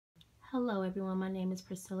Hello everyone, my name is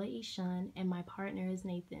Priscilla Ishan and my partner is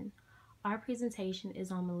Nathan. Our presentation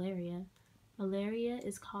is on malaria. Malaria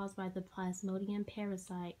is caused by the Plasmodium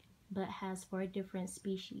parasite but has 4 different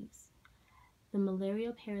species. The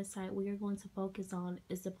malarial parasite we are going to focus on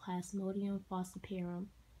is the Plasmodium falciparum.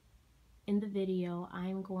 In the video, I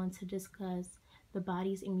am going to discuss the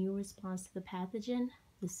body's immune response to the pathogen,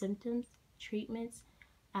 the symptoms, treatments,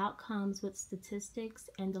 outcomes with statistics,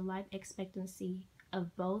 and the life expectancy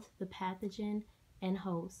of both the pathogen and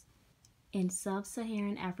host. In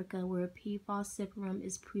sub-Saharan Africa, where P. falciparum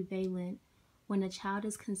is prevalent, when a child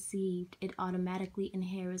is conceived, it automatically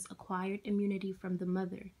inherits acquired immunity from the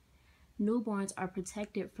mother. Newborns are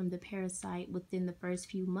protected from the parasite within the first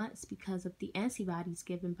few months because of the antibodies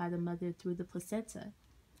given by the mother through the placenta.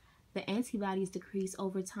 The antibodies decrease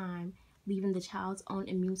over time, leaving the child's own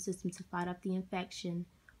immune system to fight off the infection,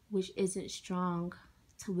 which isn't strong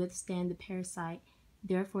to withstand the parasite.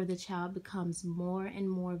 Therefore, the child becomes more and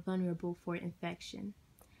more vulnerable for infection.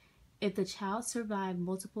 If the child survived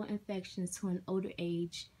multiple infections to an older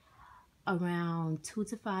age, around 2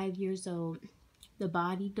 to 5 years old, the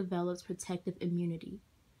body develops protective immunity.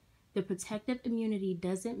 The protective immunity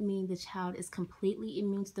doesn't mean the child is completely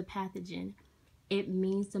immune to the pathogen. It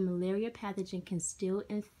means the malaria pathogen can still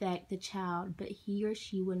infect the child, but he or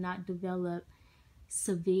she will not develop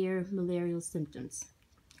severe malarial symptoms.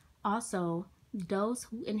 Also, those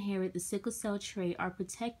who inherit the sickle cell trait are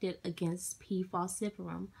protected against P.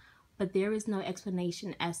 falciparum, but there is no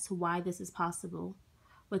explanation as to why this is possible.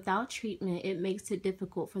 Without treatment, it makes it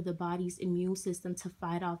difficult for the body's immune system to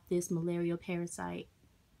fight off this malarial parasite.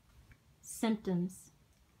 Symptoms.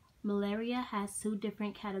 Malaria has 2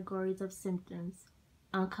 different categories of symptoms,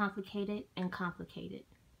 uncomplicated and complicated.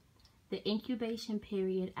 The incubation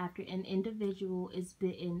period after an individual is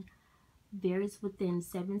bitten varies within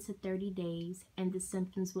 7 to 30 days, and the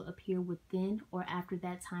symptoms will appear within or after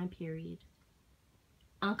that time period.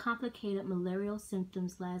 Uncomplicated malarial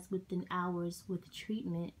symptoms last within hours with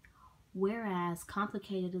treatment, whereas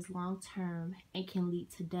complicated is long-term and can lead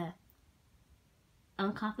to death.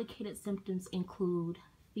 Uncomplicated symptoms include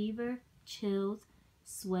fever, chills,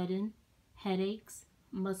 sweating, headaches,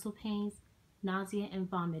 muscle pains, nausea, and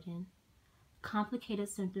vomiting. Complicated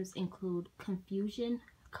symptoms include confusion,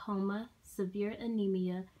 coma, severe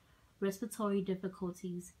anemia, respiratory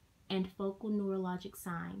difficulties, and focal neurologic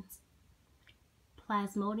signs.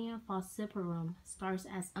 Plasmodium falciparum starts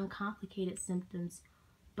as uncomplicated symptoms,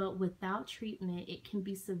 but without treatment, it can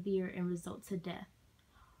be severe and result to death.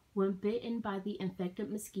 When bitten by the infected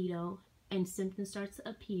mosquito and symptoms start to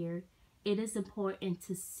appear, it is important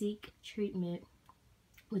to seek treatment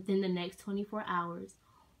within the next 24 hours,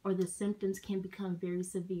 or the symptoms can become very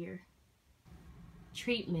severe.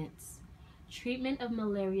 Treatments. Treatment of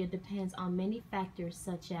malaria depends on many factors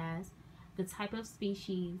such as the type of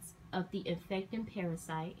species of the infecting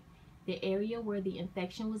parasite, the area where the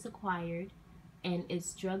infection was acquired, and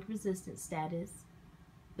its drug-resistant status,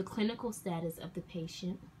 the clinical status of the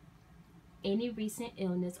patient, any recent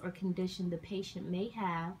illness or condition the patient may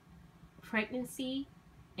have, pregnancy,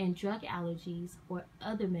 and drug allergies or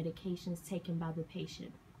other medications taken by the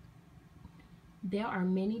patient. There are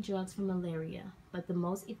many drugs for malaria, but the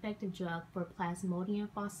most effective drug for Plasmodium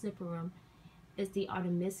falciparum is the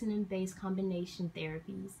artemisinin-based combination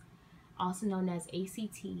therapies, also known as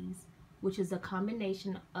ACTs, which is a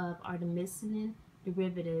combination of artemisinin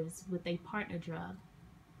derivatives with a partner drug.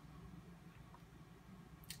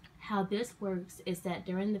 How this works is that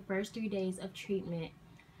during the first 3 days of treatment,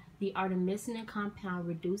 the artemisinin compound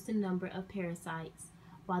reduces the number of parasites,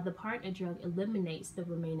 while the partner drug eliminates the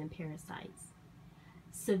remaining parasites.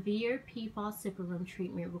 Severe P. falciparum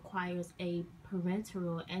treatment requires a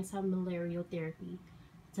parenteral antimalarial therapy,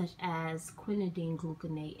 such as quinidine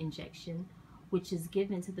gluconate injection, which is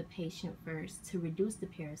given to the patient first to reduce the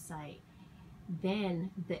parasite.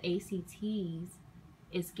 Then the ACTs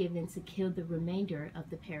is given to kill the remainder of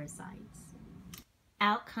the parasites.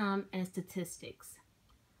 Outcome and statistics.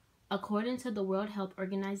 According to the World Health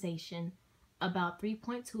Organization, about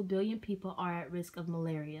 3.2 billion people are at risk of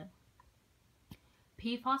malaria.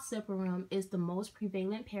 P. falciparum is the most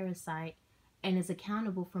prevalent parasite and is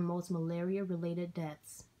accountable for most malaria-related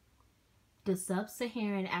deaths. The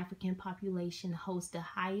sub-Saharan African population hosts the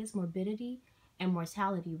highest morbidity and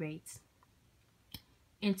mortality rates.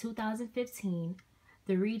 In 2015,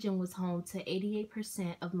 the region was home to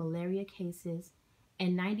 88% of malaria cases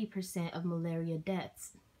and 90% of malaria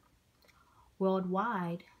deaths.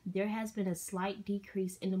 Worldwide, there has been a slight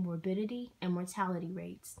decrease in the morbidity and mortality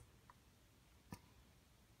rates.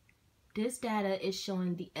 This data is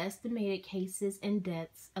showing the estimated cases and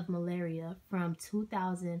deaths of malaria from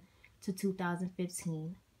 2000 to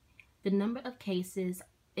 2015. The number of cases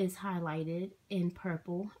is highlighted in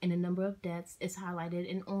purple and the number of deaths is highlighted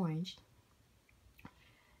in orange.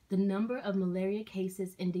 The number of malaria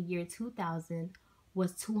cases in the year 2000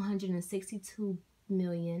 was 262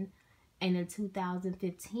 million, and in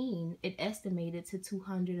 2015 it estimated to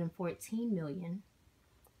 214 million.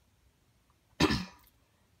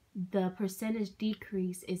 The percentage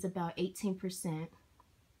decrease is about 18%.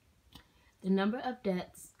 The number of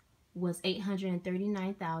deaths was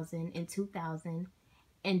 839,000 in 2000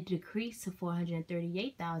 and decreased to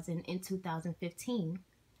 438,000 in 2015,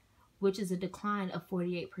 which is a decline of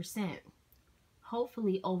 48%.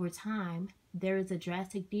 Hopefully, over time, there is a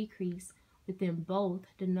drastic decrease within both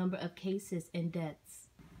the number of cases and deaths.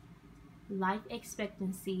 Life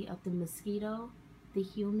expectancy of the mosquito, the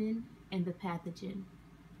human, and the pathogen.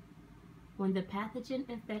 When the pathogen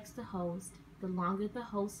infects the host, the longer the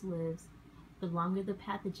host lives, the longer the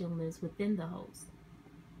pathogen lives within the host.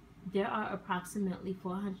 There are approximately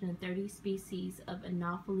 430 species of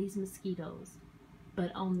Anopheles mosquitoes,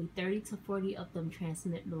 but only 30 to 40 of them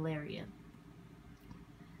transmit malaria.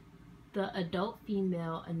 The adult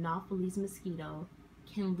female Anopheles mosquito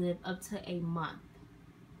can live up to a month.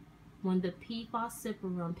 When the P.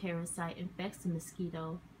 falciparum parasite infects the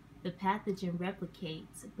mosquito, the pathogen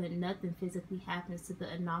replicates, but nothing physically happens to the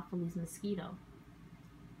Anopheles mosquito.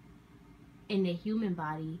 In the human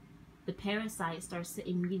body, the parasite starts to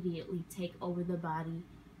immediately take over the body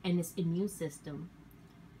and its immune system.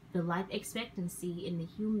 The life expectancy in the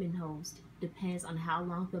human host depends on how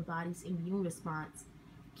long the body's immune response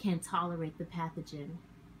can tolerate the pathogen.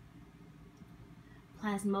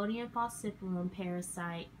 Plasmodium falciparum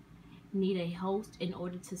parasite need a host in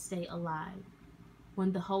order to stay alive.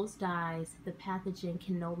 When the host dies, the pathogen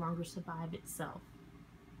can no longer survive itself.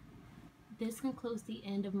 This concludes the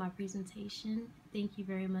end of my presentation. Thank you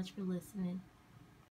very much for listening.